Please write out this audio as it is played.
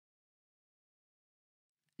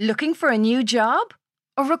Looking for a new job?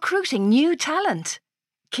 Or recruiting new talent?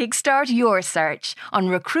 Kickstart your search on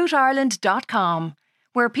recruitireland.com,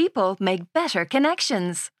 where people make better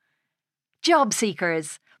connections. Job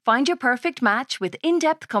seekers, find your perfect match with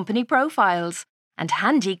in-depth company profiles and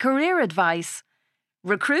handy career advice.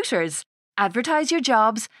 Recruiters, advertise your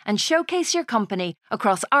jobs and showcase your company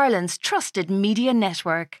across Ireland's trusted media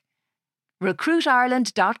network.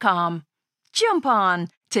 recruitireland.com. Jump on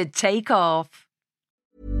to take off.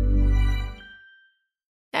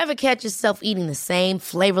 Ever catch yourself eating the same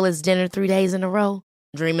flavorless dinner 3 days in a row?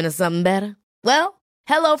 Dreaming of something better? Well,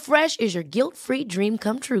 HelloFresh is your guilt-free dream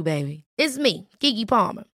come true, baby. It's me, Keke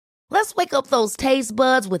Palmer. Let's wake up those taste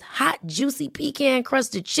buds with hot, juicy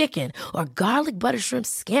pecan-crusted chicken or garlic butter shrimp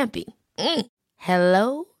scampi.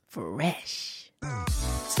 Hello Fresh.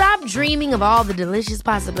 Stop dreaming of all the delicious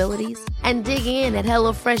possibilities and dig in at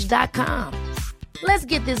HelloFresh.com. Let's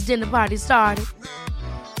get this dinner party started.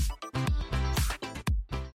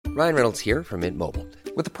 Ryan Reynolds here from Mint Mobile.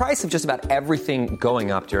 With the price of just about everything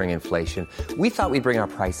going up during inflation, we thought we'd bring our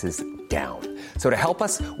prices down. So to help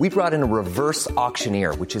us, we brought in a reverse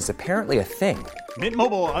auctioneer, which is apparently a thing. Mint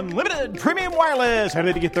Mobile Unlimited Premium Wireless. How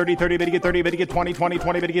to get 30, 30, bit to get 30, bit to get 20, 20,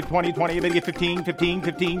 20, bit to get 20, 20, bit to get 15, 15,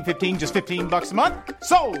 15, 15, just $15 a month?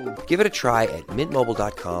 Sold! Give it a try at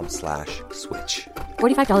mintmobile.com/switch.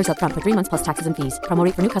 $45 up front for 3 months plus taxes and fees. Promo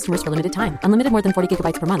rate for new customers for limited time. Unlimited more than 40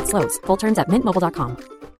 gigabytes per month. Slows full terms at mintmobile.com.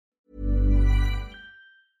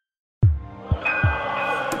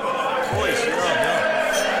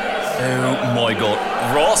 Oh my god,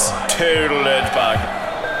 Ross total edge back.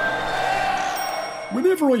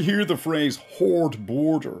 Whenever I hear the phrase horde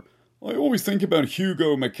border, I always think about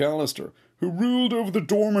Hugo McAllister, who ruled over the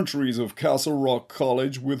dormitories of Castle Rock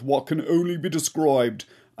College with what can only be described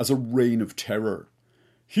as a reign of terror.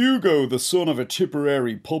 Hugo, the son of a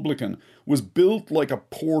Tipperary publican, was built like a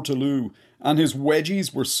Portaloo, and his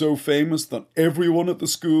wedgies were so famous that everyone at the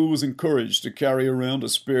school was encouraged to carry around a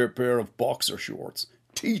spare pair of boxer shorts,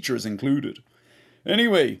 teachers included.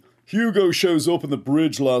 Anyway, Hugo shows up in the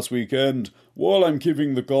bridge last weekend while I'm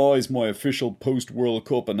giving the guys my official post-World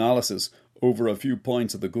Cup analysis over a few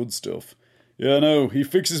pints of the good stuff. Yeah, no, he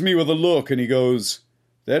fixes me with a look and he goes,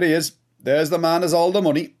 "There he is, there's the man has all the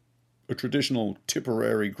money." A traditional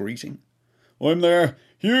Tipperary greeting. I'm there,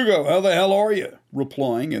 "Hugo, how the hell are you?"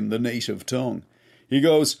 replying in the native tongue. He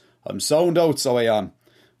goes, "I'm sound out, so I am.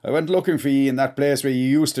 I went looking for ye in that place where you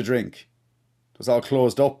used to drink. It was all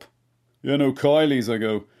closed up." "You know, Kylie's," I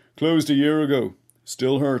go. "Closed a year ago.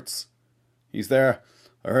 Still hurts." He's there.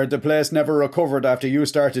 "I heard the place never recovered after you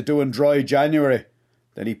started doing dry January."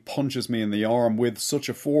 Then he punches me in the arm with such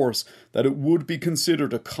a force that it would be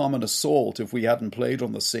considered a common assault if we hadn't played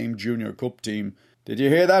on the same junior cup team. "Did you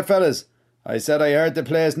hear that, fellas? I said I heard the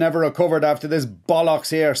place never recovered after this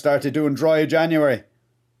bollocks here started doing dry January."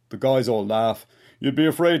 The guys all laugh. You'd be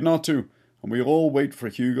afraid not to. And we all wait for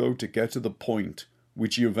Hugo to get to the point,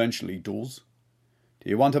 which he eventually does. "Do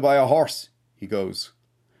you want to buy a horse?" he goes.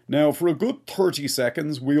 Now, for a good 30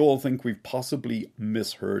 seconds, we all think we've possibly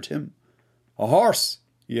misheard him. "A horse?"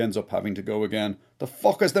 He ends up having to go again. "The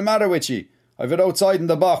fuck is the matter with ye? I've it outside in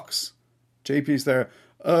the box." JP's there.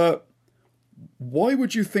 Why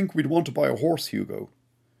would you think we'd want to buy a horse, Hugo?"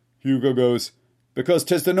 Hugo goes, "Because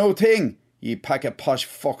 'tis the no thing, ye pack of posh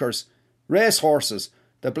fuckers. Race horses.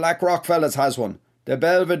 The Black Rock fellas has one. The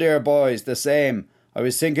Belvedere boys, the same. I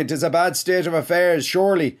was thinking 'tis a bad state of affairs,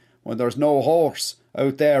 surely, when there's no horse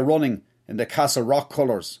out there running in the Castle Rock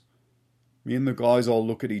colours." Me and the guys all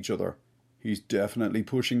look at each other. He's definitely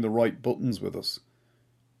pushing the right buttons with us.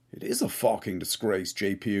 "It is a fucking disgrace,"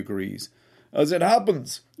 JP agrees. "As it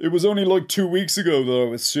happens, it was only like 2 weeks ago that I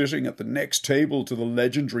was sitting at the next table to the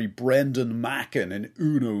legendary Brendan Mackin in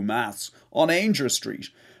Uno Maths on Ainger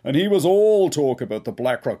Street, and he was all talk about the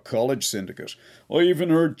Blackrock College Syndicate. I even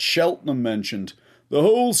heard Cheltenham mentioned. The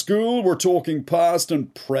whole school were talking past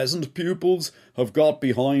and present pupils have got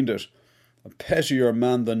behind it. A pettier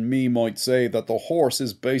man than me might say that the horse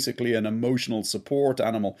is basically an emotional support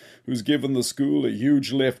animal who's given the school a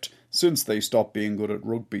huge lift since they stopped being good at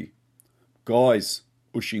rugby. Guys,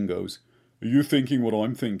 Usheen goes, are you thinking what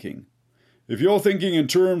I'm thinking? If you're thinking in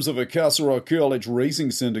terms of a Castle Rock College racing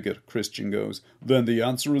syndicate, Christian goes, then the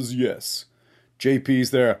answer is yes. JP's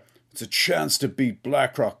there. It's a chance to beat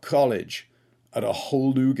Blackrock College at a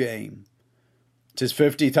whole new game. "'Tis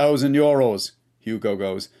 €50,000, Hugo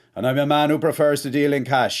goes, and I'm a man who prefers to deal in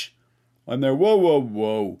cash. I'm there,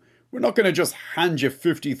 whoa. We're not going to just hand you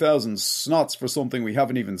 50,000 snots for something we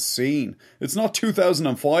haven't even seen. It's not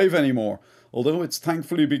 2005 anymore, although it's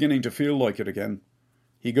thankfully beginning to feel like it again.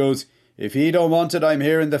 He goes, If he don't want it, I'm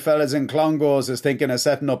hearing the fellas in Clongowes is thinking of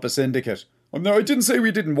setting up a syndicate. I'm there. I didn't say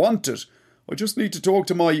we didn't want it. I just need to talk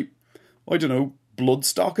to my, I don't know,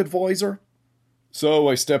 bloodstock advisor. So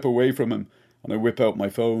I step away from him and I whip out my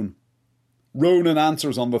phone. Ronan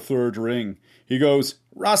answers on the third ring. He goes,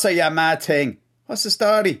 "Rosser, you mad thing. What's the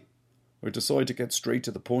story?" I decide to get straight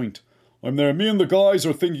to the point. I'm there. Me and the guys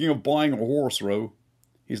are thinking of buying a horse, Ro.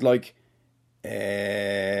 He's like,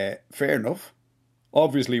 fair enough.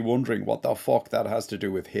 Obviously wondering what the fuck that has to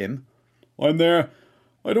do with him. I'm there.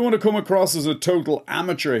 I don't want to come across as a total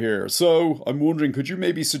amateur here, so I'm wondering, could you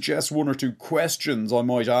maybe suggest one or two questions I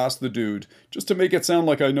might ask the dude, just to make it sound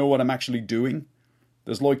like I know what I'm actually doing?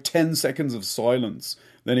 There's like 10 seconds of silence.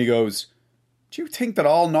 Then he goes, "Do you think that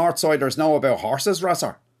all Northsiders know about horses,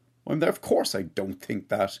 Rosser?" I'm there. Of course I don't think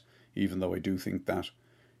that, even though I do think that.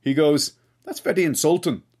 He goes, "That's very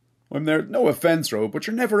insulting." I'm there. "No offence, Ro, but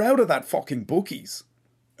you're never out of that fucking bookies."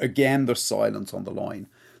 Again, there's silence on the line.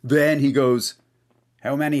 Then he goes,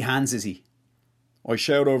 "How many hands is he?" I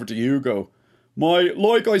shout over to Hugo. My,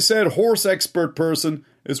 like I said, horse expert person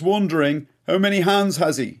is wondering, how many hands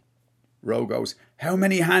has he? Ro goes, "How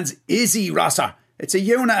many hands is he, Rosser? It's a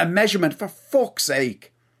unit of measurement, for fuck's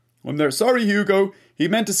sake." I'm there. "Sorry, Hugo. He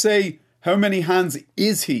meant to say, how many hands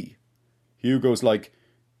is he?" Hugo's like,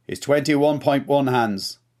 "He's 21.1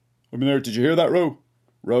 hands. I'm there. "Did you hear that, Ro?"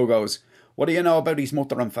 Ro goes, "What do you know about his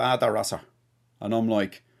mother and father, Rosser?" And I'm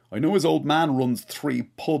like, "I know his old man runs 3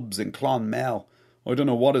 pubs in Clonmel. I don't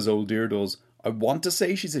know what his old dear does. I want to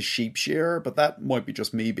say she's a sheep shearer, but that might be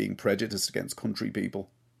just me being prejudiced against country people."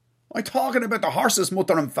 "I'm talking about the horse's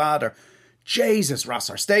mother and father. Jesus,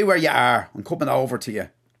 Rosser, stay where you are. I'm coming over to you."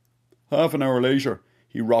 Half an hour later,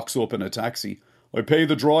 he rocks up in a taxi. I pay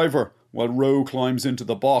the driver while Ro climbs into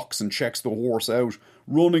the box and checks the horse out,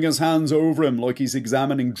 running his hands over him like he's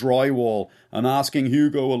examining drywall and asking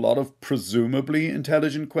Hugo a lot of presumably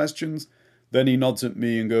intelligent questions. Then he nods at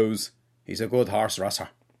me and goes, "He's a good horse, Rosser."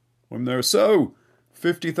 I'm there. "So,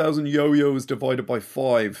 50,000 yo-yos divided by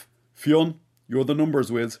 5. Fionn, you're the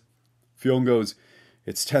numbers whiz." Fionn goes,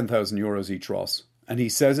 "It's 10,000 euros each, Ross." And he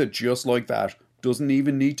says it just like that, doesn't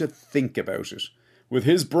even need to think about it. With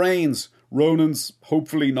his brains, Ronan's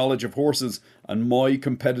hopefully knowledge of horses, and my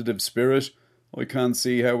competitive spirit, I can't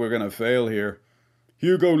see how we're going to fail here.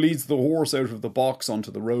 Hugo leads the horse out of the box onto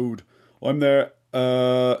the road. I'm there.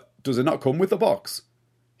 Does it not come with the box?"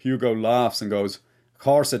 Hugo laughs and goes, "Of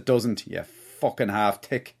course it doesn't, you fucking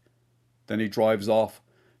half-tick." Then he drives off,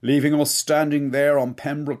 leaving us standing there on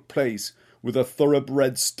Pembroke Place with a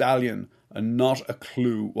thoroughbred stallion and not a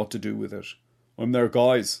clue what to do with it. I'm there,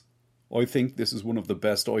 guys. I think this is one of the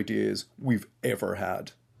best ideas we've ever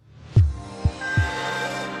had.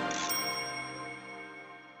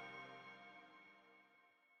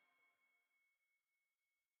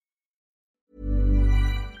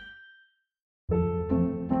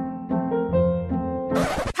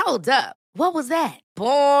 Hold up. What was that?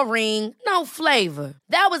 Boring. No flavor.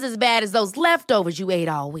 That was as bad as those leftovers you ate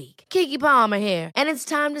all week. Keke Palmer here. And it's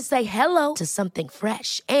time to say hello to something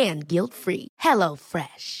fresh and guilt-free. Hello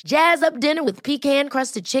Fresh. Jazz up dinner with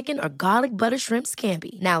pecan-crusted chicken or garlic butter shrimp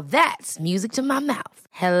scampi. Now that's music to my mouth.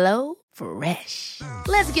 Hello Fresh.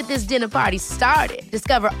 Let's get this dinner party started.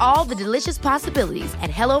 Discover all the delicious possibilities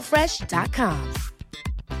at HelloFresh.com.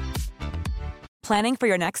 Planning for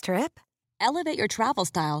your next trip? Elevate your travel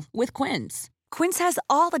style with Quince. Quince has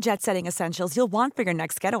all the jet-setting essentials you'll want for your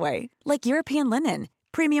next getaway, like European linen,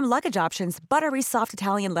 premium luggage options, buttery soft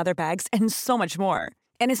Italian leather bags, and so much more.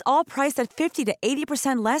 And is all priced at 50 to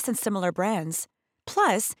 80% less than similar brands.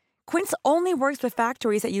 Plus, Quince only works with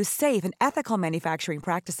factories that use safe and ethical manufacturing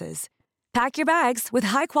practices. Pack your bags with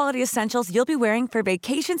high-quality essentials you'll be wearing for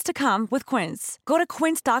vacations to come with Quince. Go to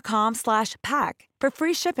quince.com/pack for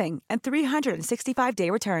free shipping and 365-day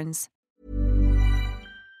returns.